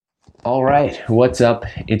All right, what's up?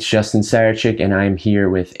 It's Justin Sarachik, and I'm here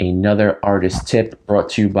with another artist tip brought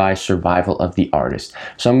to you by Survival of the Artist.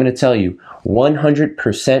 So I'm going to tell you,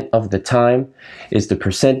 100% of the time is the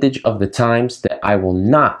percentage of the times that I will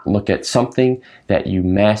not look at something that you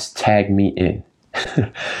mass tag me in.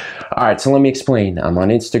 All right, so let me explain. I'm on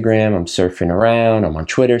Instagram, I'm surfing around, I'm on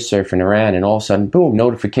Twitter, surfing around, and all of a sudden, boom,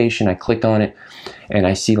 notification, I click on it, and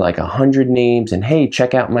I see like 100 names, and hey,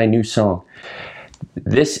 check out my new song.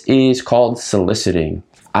 This is called soliciting.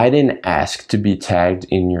 I didn't ask to be tagged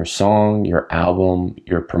in your song, your album,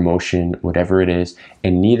 your promotion, whatever it is,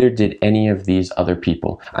 and neither did any of these other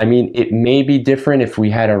people. I mean, it may be different if we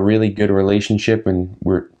had a really good relationship and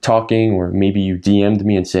we're talking, or maybe you DM'd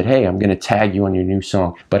me and said, hey, I'm going to tag you on your new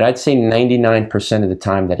song. But I'd say 99% of the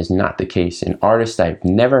time that is not the case. An artist I've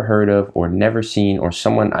never heard of or never seen, or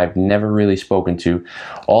someone I've never really spoken to,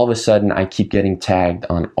 all of a sudden I keep getting tagged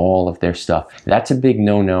on all of their stuff. That's a big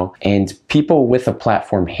no-no, and people with a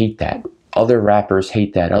platform hate that. Other rappers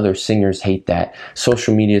hate that. Other singers hate that.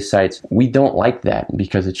 Social media sites, we don't like that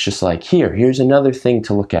because it's just like, here's another thing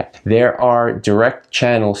to look at. There are direct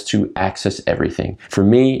channels to access everything. For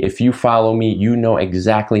me, if you follow me, you know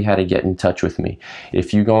exactly how to get in touch with me.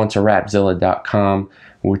 If you go onto Rapzilla.com,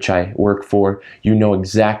 which I work for, you know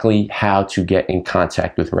exactly how to get in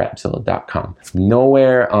contact with Rapzilla.com.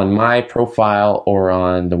 Nowhere on my profile or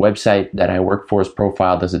on the website that I work for's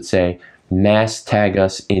profile does it say, mass tag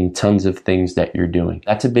us in tons of things that you're doing.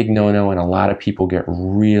 That's a big no-no, and a lot of people get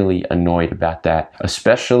really annoyed about that,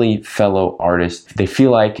 especially fellow artists. They feel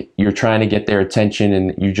like you're trying to get their attention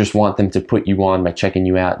and you just want them to put you on by checking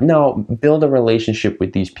you out. No, build a relationship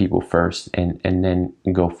with these people first and then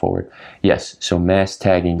go forward. Yes, so mass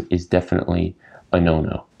tagging is definitely a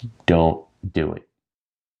no-no. Don't do it.